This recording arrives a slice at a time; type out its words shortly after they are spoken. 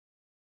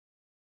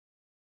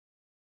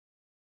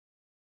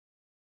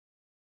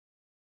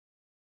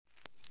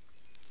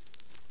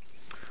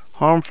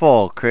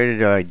Harmful, created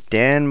by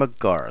Dan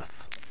McGarth.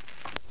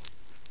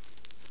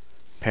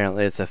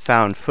 Apparently it's a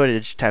found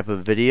footage type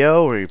of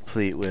video,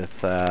 replete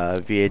with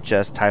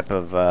VHS type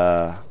of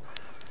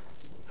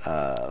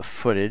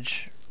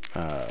footage,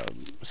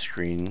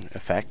 screen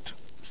effect.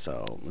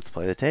 So let's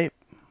play the tape.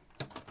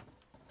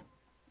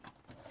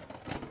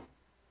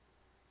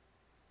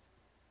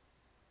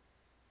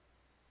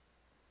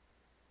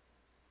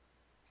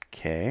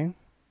 Okay.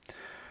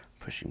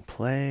 Pushing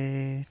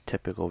play,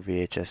 typical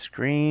VHS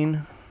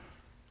screen.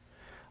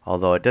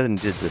 Although it did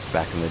this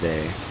back in the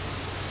day.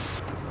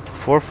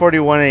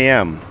 4:41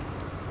 a.m.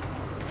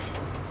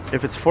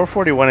 If it's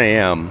 4:41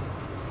 a.m.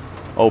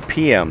 Oh,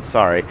 p.m.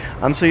 Sorry,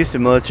 I'm so used to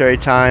military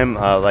time.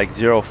 Like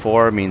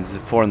 04 means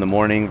 4 in the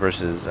morning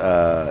versus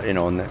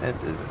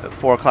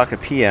 4 o'clock at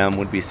p.m.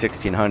 would be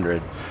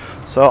 1600.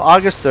 So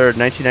August 3rd,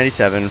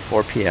 1997,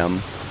 4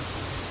 p.m.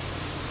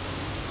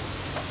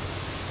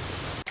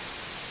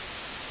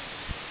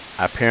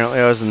 Apparently,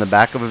 I was in the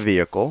back of a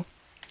vehicle.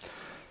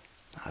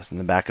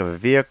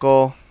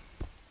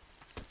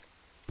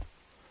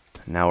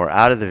 Now we're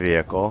out of the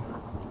vehicle.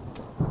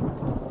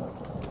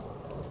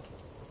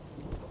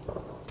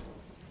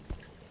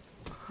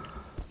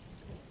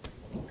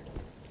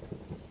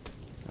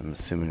 I'm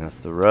assuming that's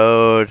the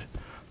road.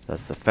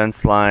 That's the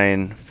fence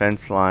line.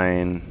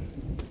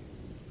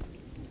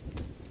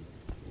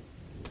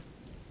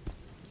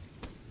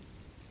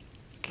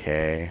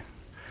 Okay.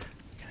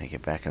 Can I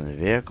get back in the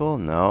vehicle?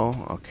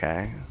 No.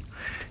 Okay.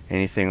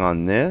 Anything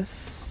on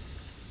this?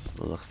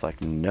 Looks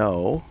like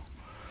no.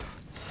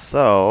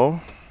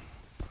 So,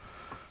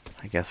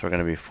 I guess we're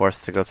going to be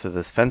forced to go through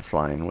this fence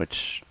line,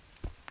 which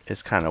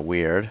is kind of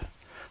weird.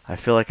 I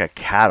feel like a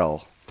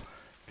cattle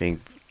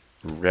being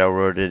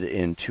railroaded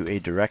into a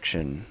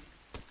direction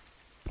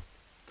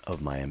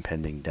of my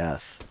impending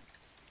death.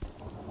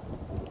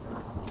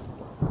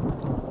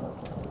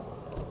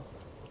 So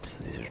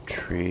these are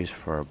trees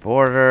for a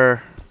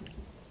border.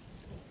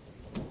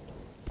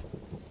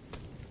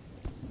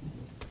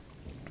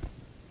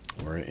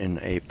 We're in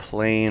a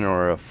plain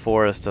or a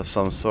forest of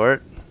some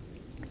sort.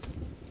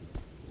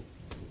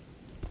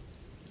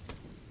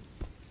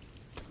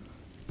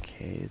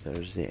 Okay,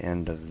 there's the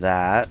end of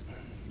that.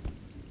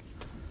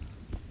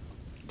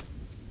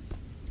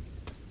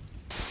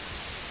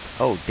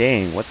 Oh,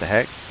 dang, what the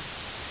heck?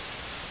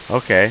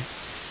 Okay.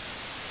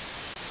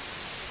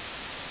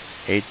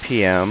 8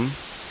 p.m.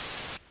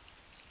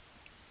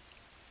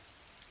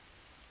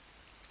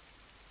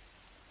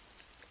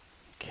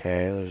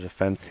 Okay, there's a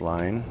fence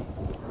line.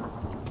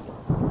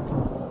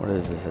 What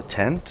is this, a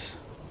tent?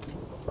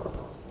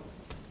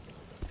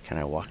 Can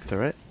I walk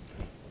through it?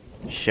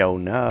 Sure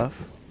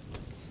enough.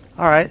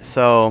 Alright,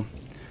 so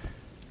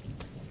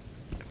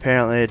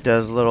apparently it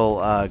does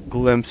little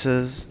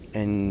glimpses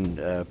and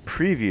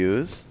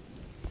previews.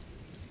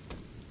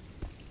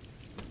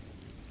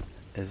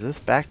 Is this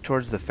back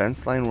towards the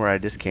fence line where I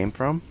just came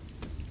from?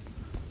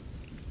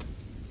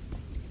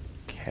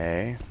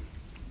 Okay.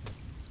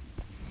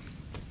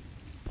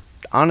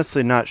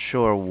 Honestly not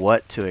sure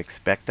what to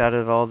expect out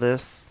of all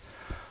this.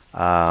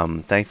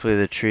 Thankfully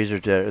the trees are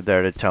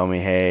there to tell me,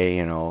 hey,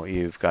 you know,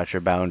 you've got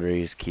your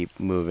boundaries, keep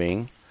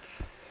moving.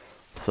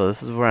 So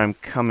this is where I'm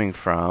coming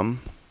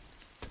from.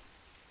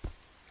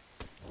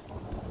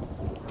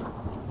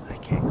 I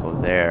can't go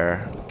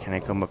there. Can I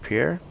come up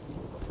here?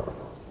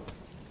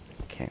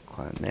 Can't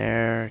climb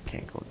there,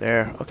 can't go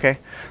there. Okay,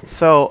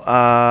 so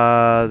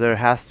there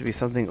has to be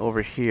something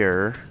over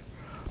here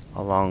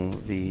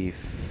along the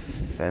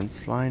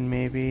fence line,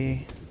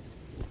 maybe.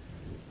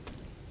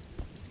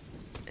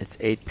 It's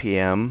 8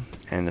 p.m.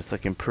 and it's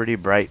looking pretty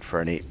bright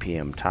for an 8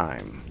 p.m.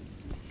 time.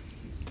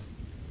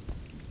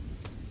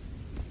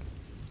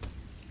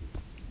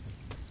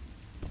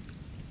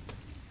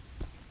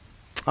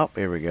 Oh,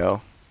 here we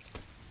go.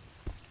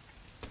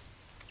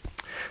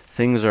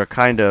 Things are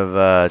kind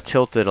of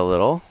tilted a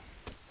little.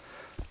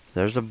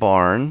 There's a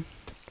barn.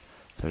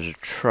 There's a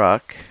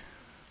truck.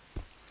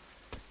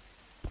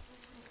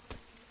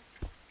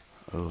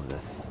 Oh,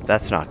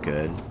 that's not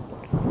good.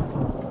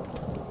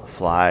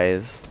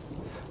 Flies.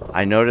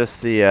 I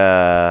noticed the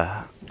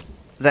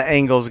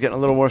angle's getting a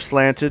little more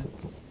slanted.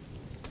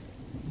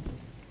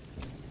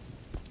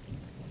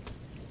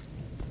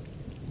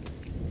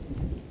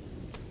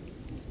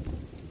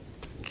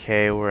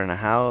 Okay, we're in a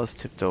house,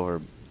 tipped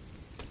over,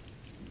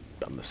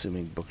 I'm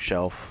assuming,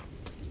 bookshelf.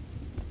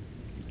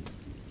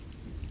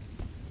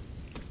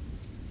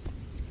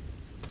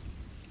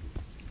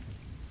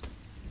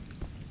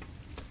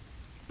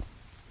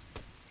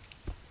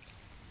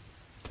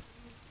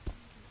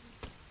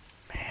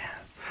 Man,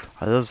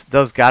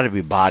 those got to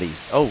be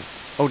bodies. Oh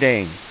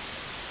dang.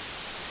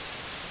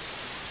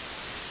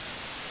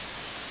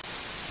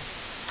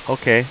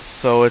 Okay,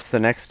 so it's the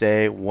next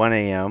day, 1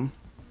 a.m.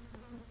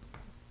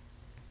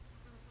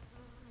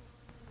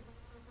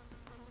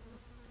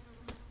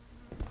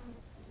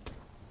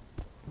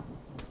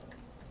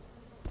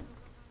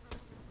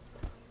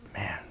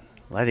 Man,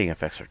 lighting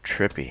effects are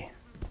trippy.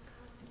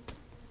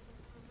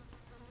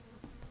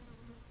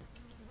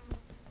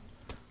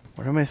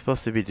 What am I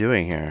supposed to be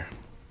doing here?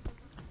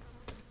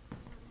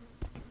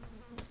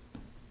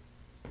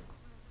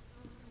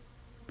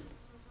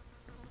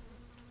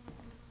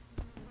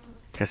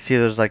 I see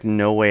there's like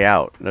no way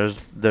out.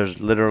 There's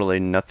literally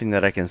nothing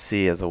that I can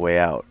see as a way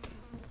out.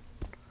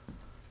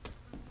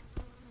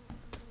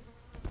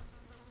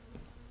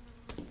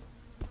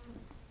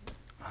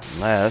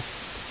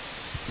 Unless...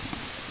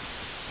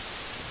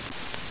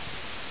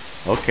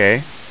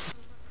 Okay.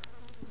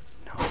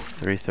 No, it's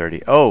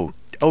 3:30. Oh!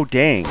 Oh,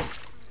 dang!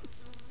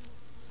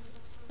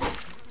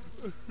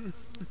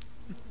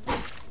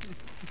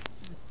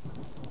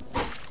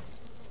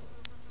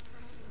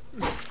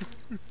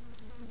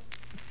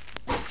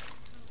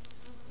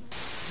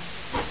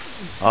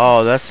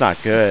 Oh, that's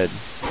not good.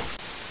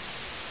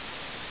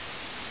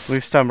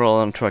 We've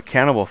stumbled onto a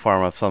cannibal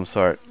farm of some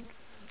sort.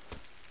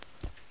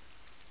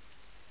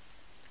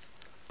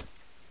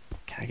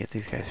 Can I get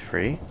these guys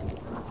free?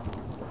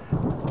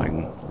 I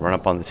can run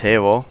up on the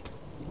table.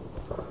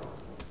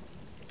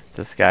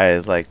 This guy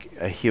is like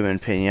a human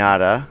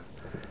piñata.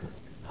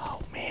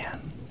 Oh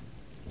man.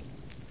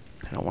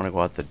 I don't want to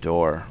go out the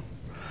door.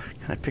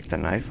 Can I pick the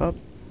knife up?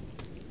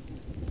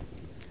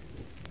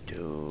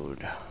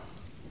 Dude.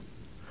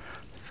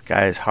 This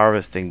guy is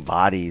harvesting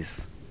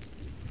bodies.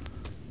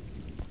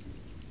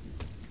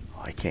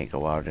 Oh, I can't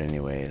go out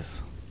anyways.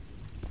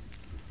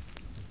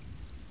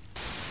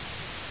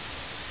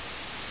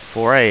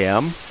 4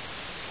 a.m.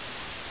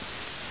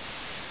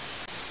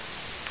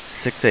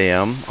 6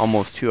 a.m.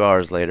 Almost 2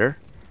 hours later.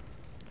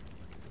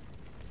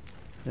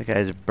 The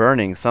guy's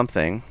burning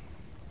something.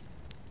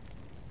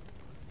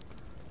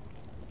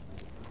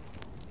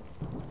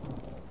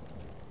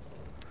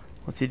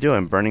 What's he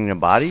doing? Burning the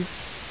bodies?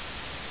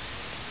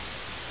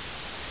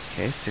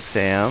 Okay, 6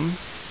 a.m.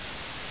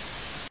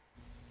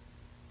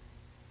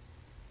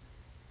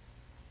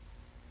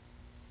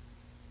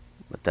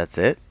 But that's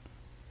it.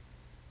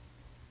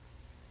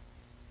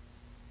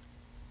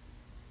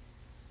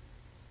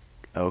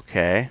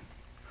 Okay.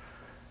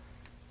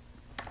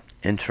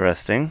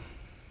 Interesting.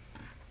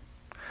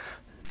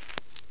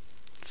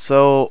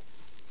 So,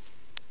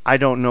 I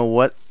don't know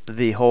what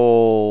the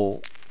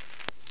whole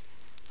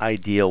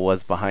idea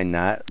was behind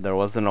that. There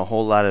wasn't a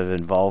whole lot of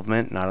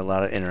involvement, not a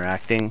lot of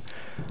interacting.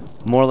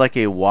 More like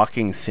a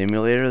walking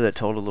simulator that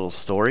told a little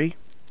story.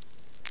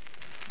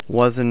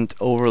 Wasn't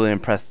overly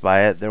impressed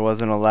by it. There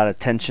wasn't a lot of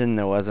tension,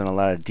 there wasn't a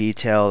lot of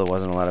detail, there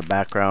wasn't a lot of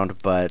background,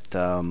 but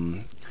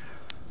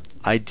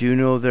I do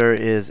know there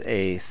is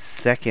a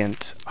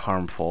second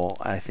harmful.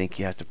 I think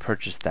you have to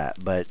purchase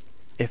that, but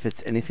if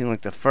it's anything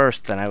like the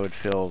first, then I would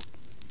feel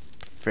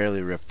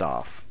fairly ripped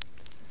off.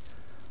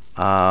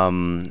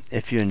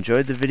 If you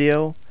enjoyed the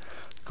video,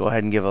 go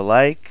ahead and give a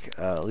like,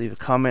 leave a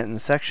comment in the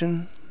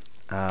section,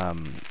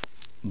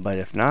 but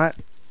if not,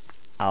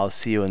 I'll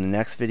see you in the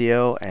next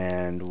video,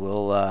 and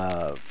we'll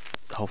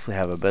hopefully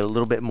have a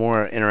little bit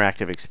more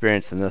interactive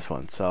experience than this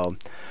one. So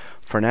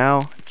for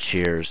now,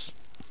 cheers.